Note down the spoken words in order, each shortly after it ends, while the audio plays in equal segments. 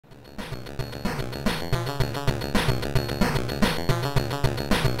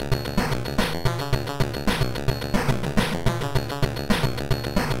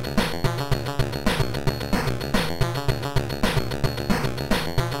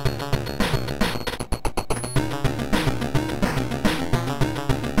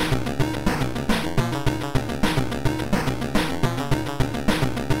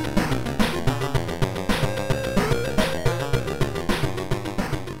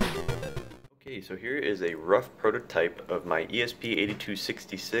Okay, so here is a rough prototype of my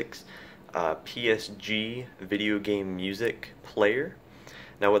ESP8266 PSG video game music player.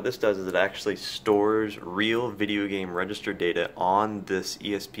 Now what this does is it actually stores real video game register data on this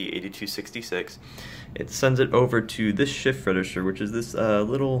ESP8266. It sends it over to this shift register, which is this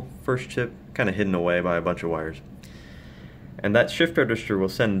little first chip kind of hidden away by a bunch of wires. And that shift register will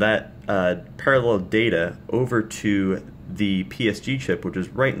send that parallel data over to the PSG chip, which is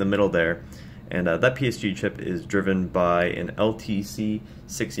right in the middle there. And that PSG chip is driven by an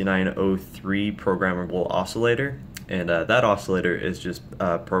SN76489 programmable oscillator. And that oscillator is just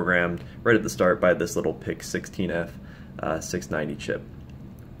programmed right at the start by this little PIC16F 690 chip.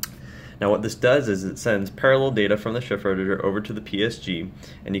 Now what this does is it sends parallel data from the shift register over to the PSG,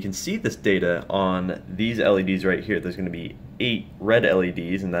 and you can see this data on these LEDs right here. There's going to be 8 red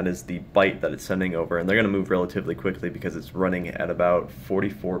LEDs, and that is the byte that it's sending over, and they're going to move relatively quickly because it's running at about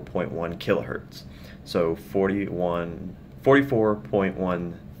 44.1 kilohertz. So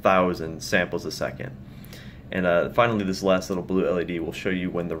 44.1 thousand samples a second. And finally, this last little blue LED will show you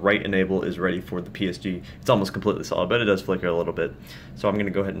when the write enable is ready for the PSG. It's almost completely solid, but it does flicker a little bit. So I'm going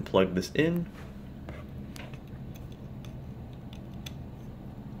to go ahead and plug this in.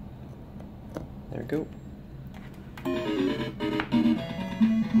 There we go.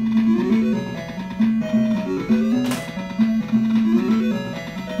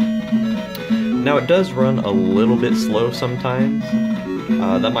 Now it does run a little bit slow sometimes.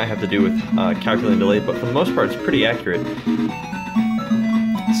 That might have to do with calculating delay, but for the most part it's pretty accurate.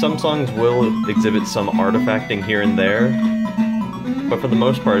 Some songs will exhibit some artifacting here and there, but for the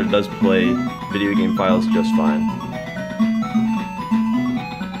most part it does play video game files just fine.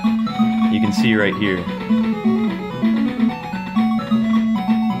 You can see right here,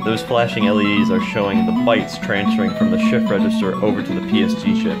 those flashing LEDs are showing the bytes transferring from the shift register over to the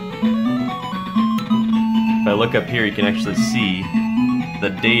PSG chip. If I look up here, you can actually see the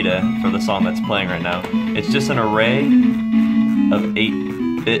data for the song that's playing right now. It's just an array of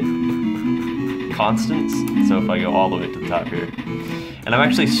 8-bit constants. So if I go all the way to the top here, and I'm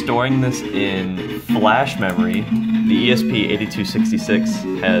actually storing this in flash memory. The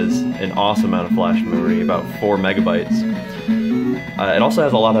ESP8266 has an awesome amount of flash memory, about 4 megabytes. It also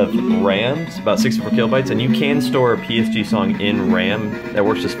has a lot of RAM, about 64 kilobytes, and you can store a PSG song in RAM. That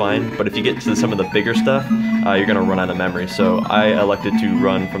works just fine, but if you get to some of the bigger stuff, you're going to run out of memory. So I elected to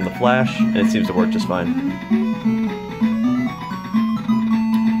run from the flash, and it seems to work just fine.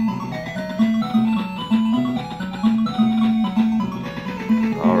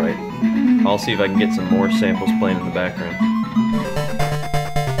 Alright, I'll see if I can get some more samples playing in the background.